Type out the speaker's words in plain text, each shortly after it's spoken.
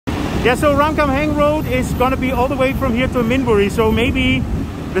Yeah, so Ramkhamhaeng Road is gonna be all the way from here to Minburi, so maybe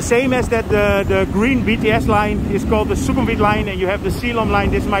the same as that the green BTS line is called the Sukhumvit line, and you have the Silom line.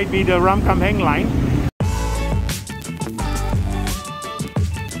 This might be the Ramkhamhaeng line.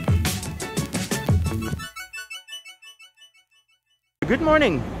 Good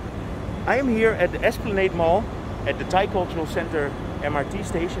morning. I am here at the Esplanade Mall at the Thai Cultural Center MRT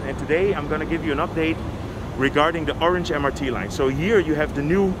station, and today I'm gonna give you an update regarding the Orange MRT line. So here you have the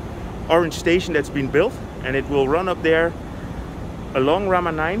new Orange station that's been built, and it will run up there along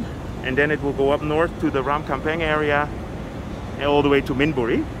Rama 9, and then it will go up north to the Ramkhamhaeng area and all the way to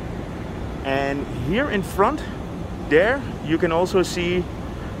Minburi. And here in front there you can also see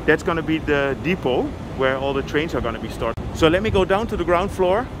that's going to be the depot where all the trains are going to be stored. So let me go down to the ground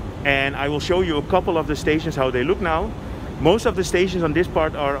floor and I will show you a couple of the stations, how they look now. Most of the stations on this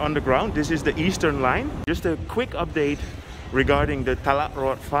part are underground. This is the Eastern line. Just a quick update regarding the Talat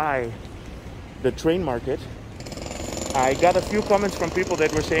Road Fai, the train market. I got a few comments from people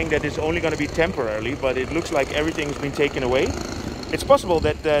that were saying that it's only going to be temporarily, but it looks like everything's been taken away. It's possible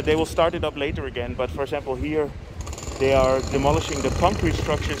that they will start it up later again, but for example here they are demolishing the concrete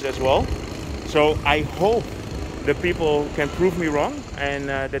structures as well. So I hope the people can prove me wrong and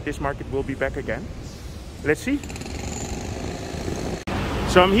that this market will be back again. Let's see.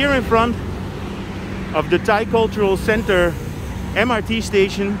 So I'm here in front of the Thai Cultural Center MRT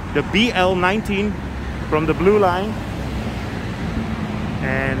station, the BL19 from the blue line.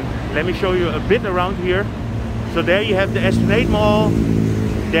 And let me show you a bit around here. So there you have the Esplanade Mall,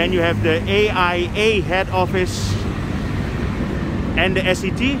 then you have the AIA head office and the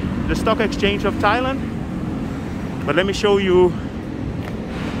SET, the Stock Exchange of Thailand. But let me show you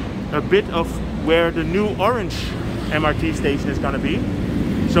a bit of where the new Orange MRT station is going to be.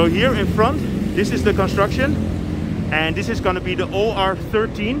 So here in front, this is the construction, and this is going to be the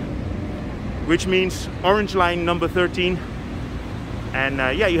OR13, which means Orange Line number 13. And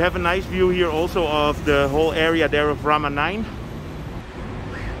yeah, you have a nice view here also of the whole area there of Rama 9.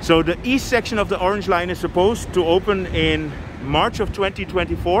 So the east section of the Orange Line is supposed to open in March of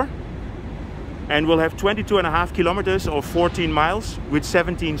 2024 and will have 22.5 kilometers or 14 miles with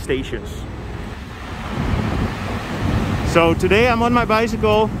 17 stations. So today I'm on my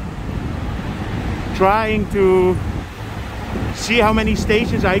bicycle trying to see how many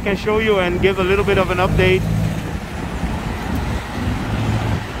stations I can show you and give a little bit of an update.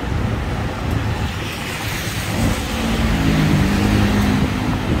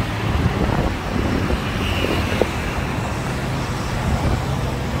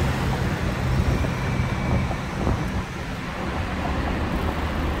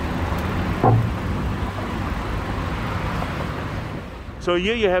 So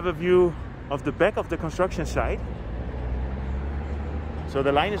here you have a view of the back of the construction site. So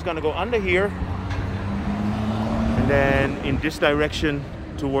the line is going to go under here and then in this direction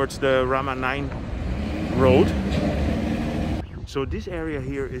towards the Rama 9 road. So this area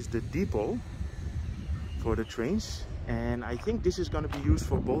here is the depot for the trains, and I think this is going to be used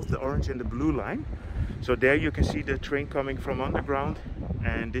for both the orange and the blue line. So there you can see the train coming from underground,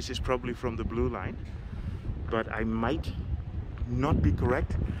 and this is probably from the blue line, but I might not be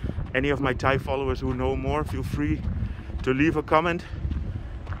correct. Any of my Thai followers who know more, feel free to leave a comment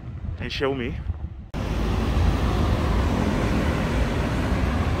and show me.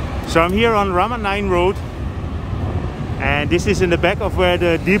 So I'm here on Rama 9 Road, and this is in the back of where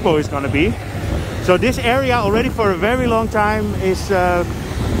the depot is going to be. So this area already for a very long time is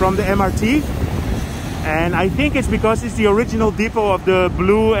from the MRT, and I think it's because it's the original depot of the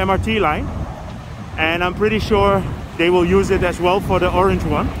blue MRT line, and I'm pretty sure they will use it as well for the orange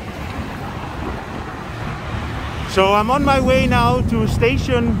one. So I'm on my way now to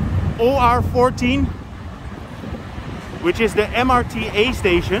station OR14, which is the MRTA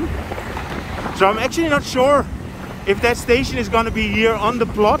station. So I'm actually not sure if that station is going to be here on the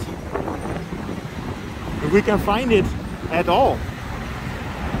plot, if we can find it at all.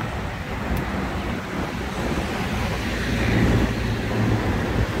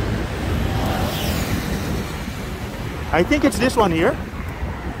 I think it's this one here.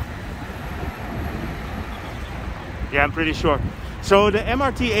 Yeah, I'm pretty sure. So the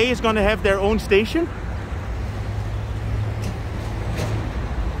MRTA is going to have their own station.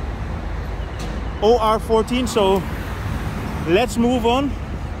 OR14. So let's move on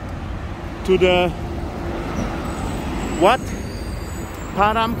to the Wat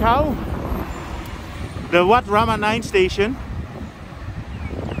Rama, the Wat Rama 9 station.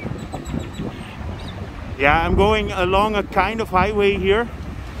 Yeah, I'm going along a kind of highway here.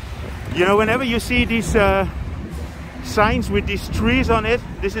 You know, whenever you see these signs with these trees on it.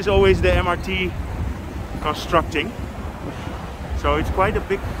 This is always the MRT constructing. So it's quite a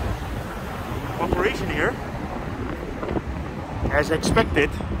big operation here, as expected.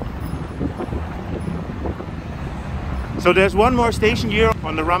 So there's one more station here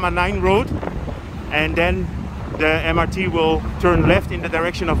on the Ramkhamhaeng Road, and then the MRT will turn left in the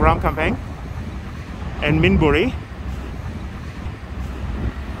direction of Ramkhamhaeng and Minburi.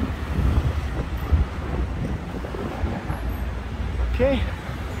 Okay.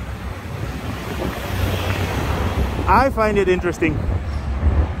 I find it interesting.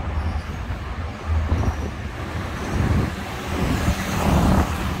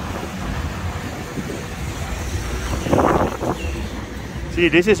 See,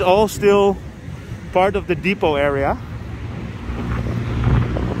 this is all still part of the depot area.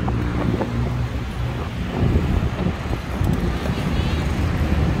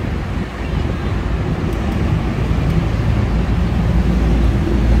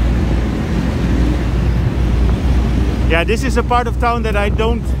 Yeah, this is a part of town that I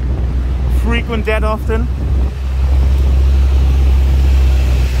don't frequent that often.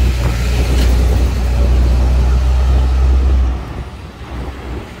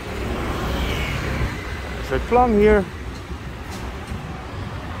 So Klong here.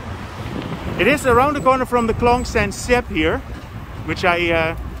 It is around the corner from the Klong San Sep here, which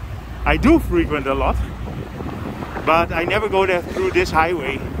I do frequent a lot, but I never go there through this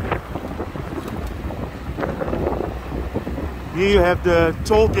highway. Here you have the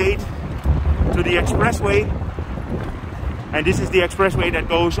toll gate to the expressway, and this is the expressway that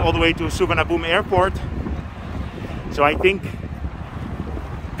goes all the way to Suvarnabhumi Airport. So I think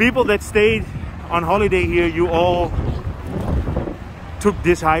people that stayed on holiday here, you all took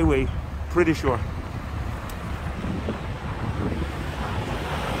this highway, pretty sure.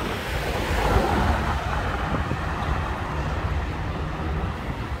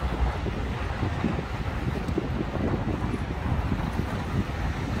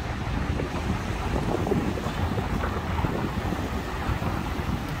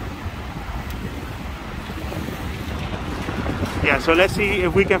 Yeah, so let's see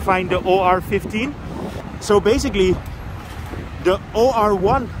if we can find the OR15. So basically, the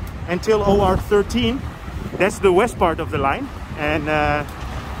OR1 until OR13, that's the west part of the line, and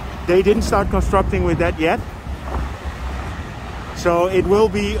they didn't start constructing with that yet. So it will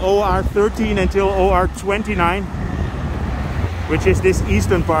be OR13 until OR29, which is this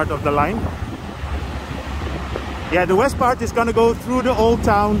eastern part of the line. Yeah, the west part is going to go through the old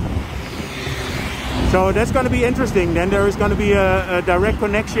town. So that's going to be interesting. Then there is going to be a direct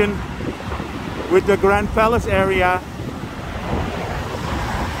connection with the Grand Palace area.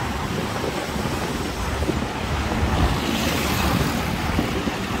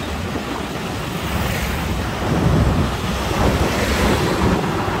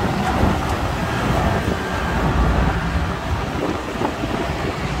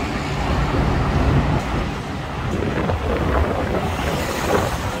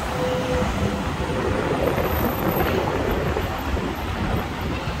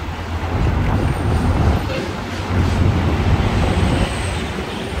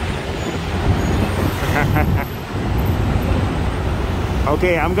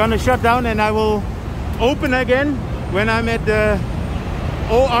 Okay, I'm gonna shut down and I will open again when I'm at the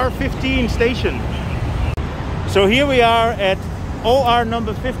OR15 station. So here we are at OR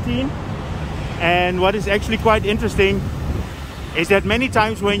number 15, and what is actually quite interesting is that many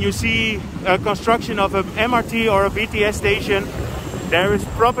times when you see a construction of an MRT or a BTS station, there is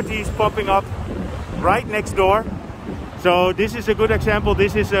properties popping up right next door. So this is a good example.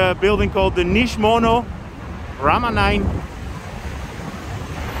 This is a building called the Nishmono Ramanine,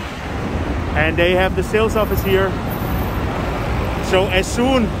 and they have the sales office here. So as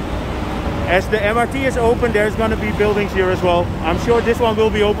soon as the MRT is open, there's going to be buildings here as well. I'm sure this one will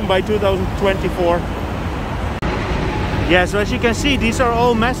be open by 2024. Yeah, so as you can see, these are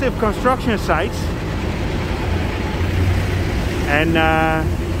all massive construction sites, and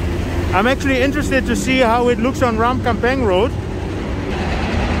I'm actually interested to see how it looks on Ramkhamhaeng Road.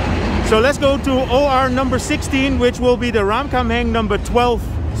 So let's go to OR number 16, which will be the Ramkhamhaeng number 12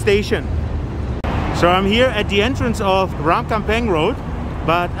 station. So I'm here at the entrance of Ramkhamhaeng Road,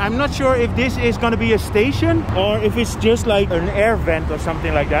 but I'm not sure if this is going to be a station or if it's just like an air vent or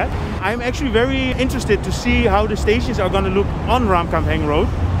something like that. I'm actually very interested to see how the stations are going to look on Ramkhamhaeng Road.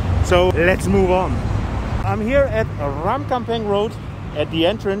 So let's move on. I'm here at Ramkhamhaeng Road at the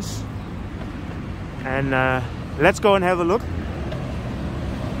entrance, and let's go and have a look.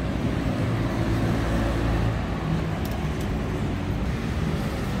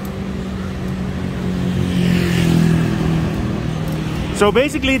 So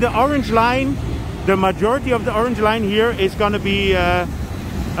basically the orange line, the majority of the orange line here is going to be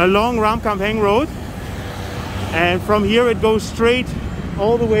along Ramkhamhaeng Road, and from here it goes straight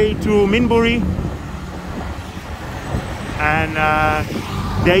all the way to Minburi. And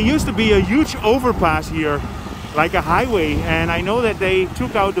there used to be a huge overpass here, like a highway, and I know that they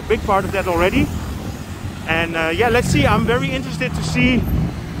took out a big part of that already. And yeah, let's see. I'm very interested to see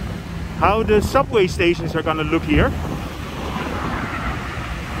how the subway stations are gonna look here.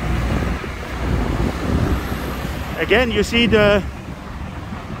 Again, you see the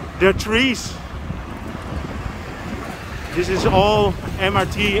trees. This is all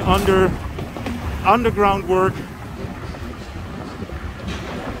MRT underground work.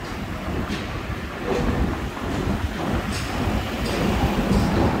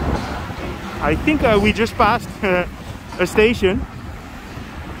 I think we just passed a station.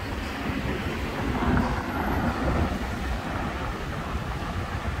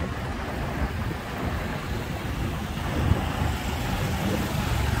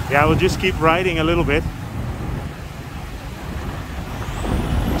 Yeah, we'll just keep riding a little bit.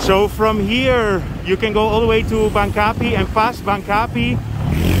 So from here you can go all the way to Bangkapi, and past Bangkapi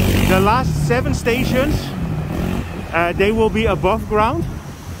the last 7 stations they will be above ground.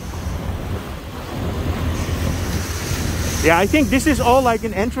 Yeah, I think this is all like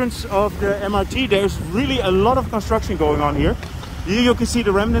an entrance of the MRT. There's really a lot of construction going on here. Here you can see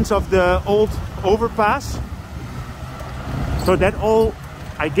the remnants of the old overpass. So that all,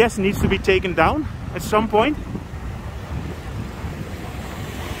 I guess, needs to be taken down at some point.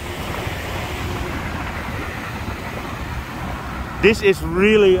 This is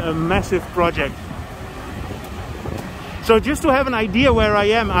really a massive project. So just to have an idea where I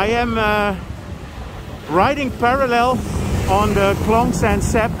am riding parallel on the Klong San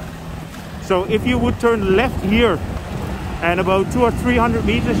Sep. So if you would turn left here and about 200 or 300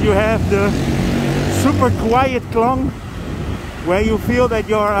 meters you have the super quiet Klong, where you feel that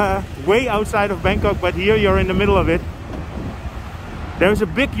you're way outside of Bangkok, but here you're in the middle of it. There's a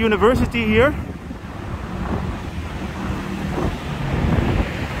big university here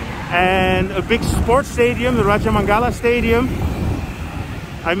and a big sports stadium, the Rajamangala Stadium.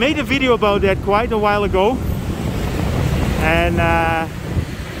 I made a video about that quite a while ago, and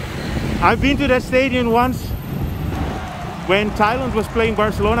I've been to that stadium once when Thailand was playing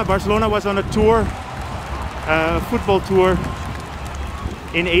Barcelona. Barcelona was on a tour, football tour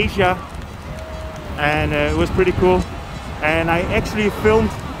in Asia, and it was pretty cool. And I actually filmed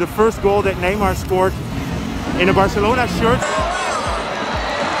the first goal that Neymar scored in a Barcelona shirt.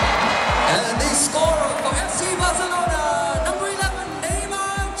 And the scorer for FC Barcelona, number 11,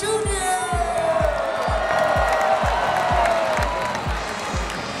 Neymar Jr.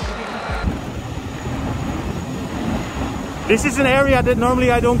 This is an area that normally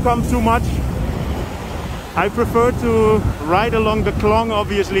I don't come too much. I prefer to ride along the Klong,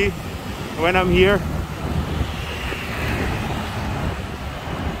 obviously, when I'm here.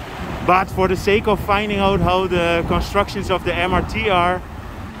 But for the sake of finding out how the constructions of the MRT are,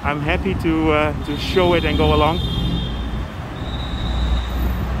 I'm happy to show it and go along.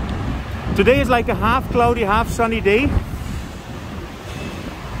 Today is like a half cloudy, half sunny day.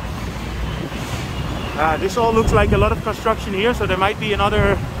 This all looks like a lot of construction here, so there might be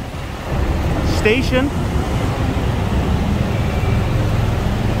another station.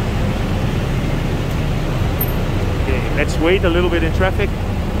 Okay, let's wait a little bit in traffic.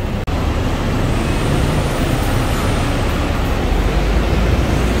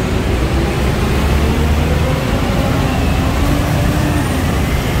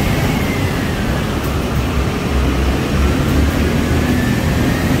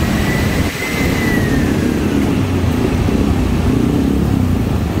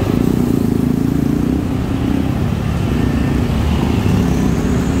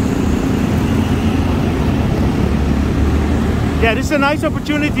 Yeah, this is a nice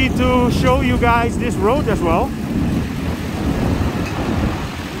opportunity to show you guys this road as well.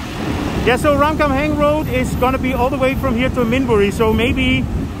 Yeah, so Ramkhamhaeng Road is gonna be all the way from here to Minburi, so maybe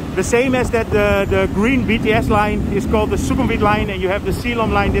the same as that the green BTS line is called the Sukhumvit line, and you have the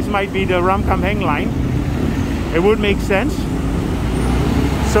Silom line. This might be the Ramkhamhaeng line. It would make sense.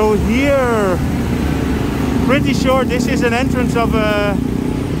 So here, pretty sure this is an entrance of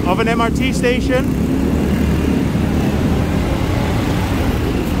an MRT station.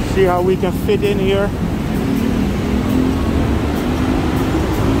 See how we can fit in here.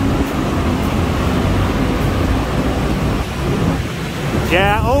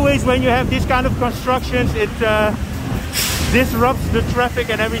 Yeah, always when you have this kind of constructions, it disrupts the traffic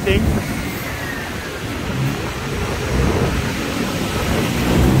and everything.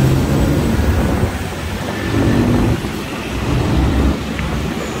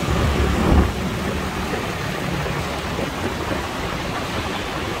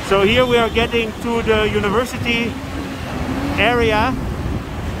 So here we are getting to the university area.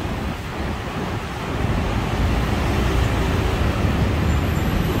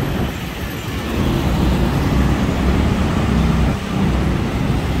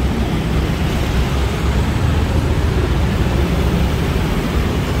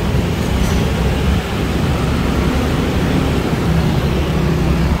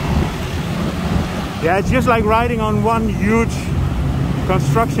 Yeah, it's just like riding on one huge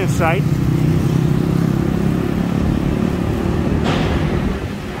construction site.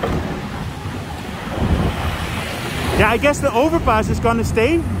 Yeah, I guess the overpass is gonna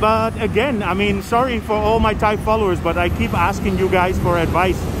stay, but again, I mean, sorry for all my Thai followers, but I keep asking you guys for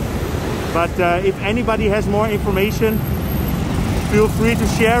advice. But if anybody has more information, feel free to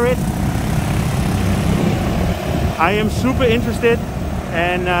share it. I am super interested,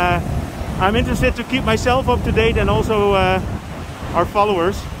 and I'm interested to keep myself up to date and also our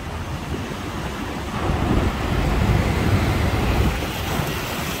followers.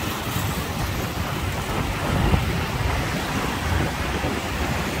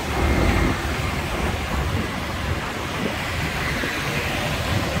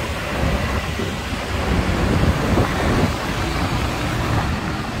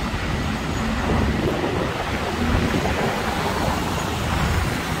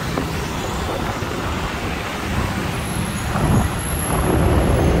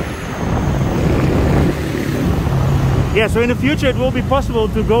 Yeah, so in the future it will be possible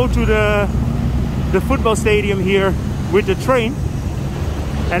to go to the football stadium here with the train.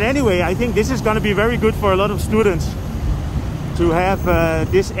 And anyway, I think this is going to be very good for a lot of students to have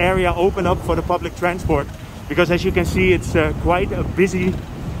this area open up for the public transport, because as you can see, it's quite a busy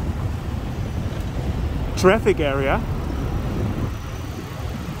traffic area.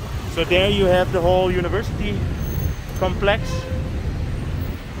 So there you have the whole university complex.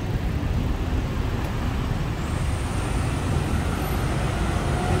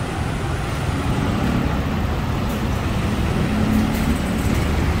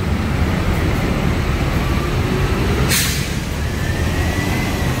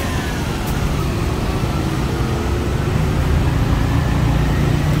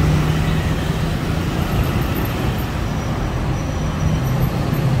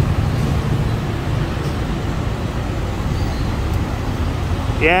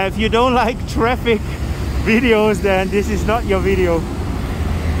 Yeah, if you don't like traffic videos, then this is not your video.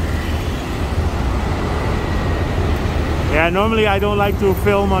 Yeah, normally I don't like to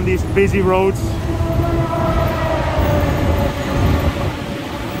film on these busy roads.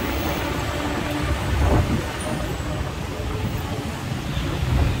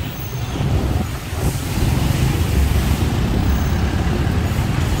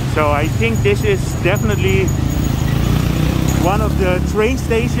 So I think this is definitely one of the train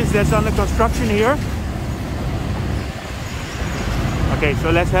stations that's under construction here. Okay, so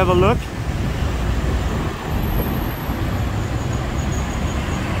let's have a look.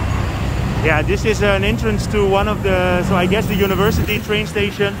 Yeah, this is an entrance to one of the, so I guess the university train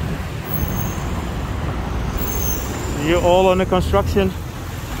station. You're all under construction.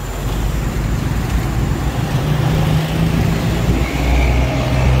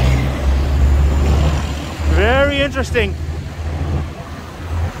 Very interesting.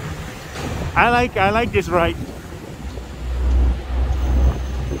 I like this ride.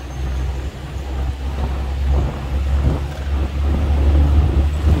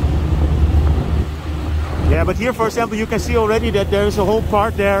 Yeah, but here, for example, you can see already that there is a whole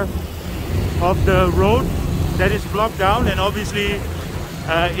part there of the road that is blocked down, and obviously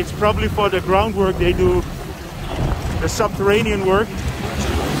it's probably for the groundwork. They do the subterranean work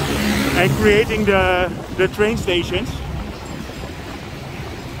and creating the train stations.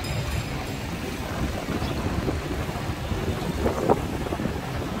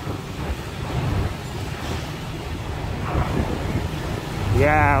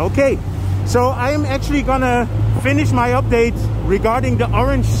 Yeah, okay. So I'm actually gonna finish my update regarding the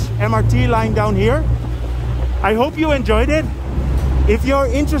Orange MRT line down here. I hope you enjoyed it. If you're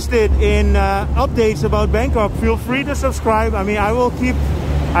interested in updates about Bangkok, feel free to subscribe. I mean, I will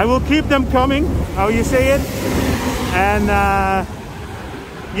keep them coming, how you say it. And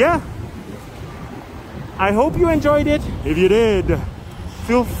yeah, I hope you enjoyed it. If you did,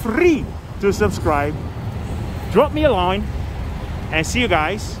 feel free to subscribe, drop me a line, and see you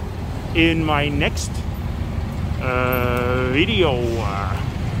guys in my next video.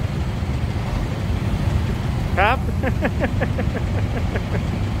 Cap.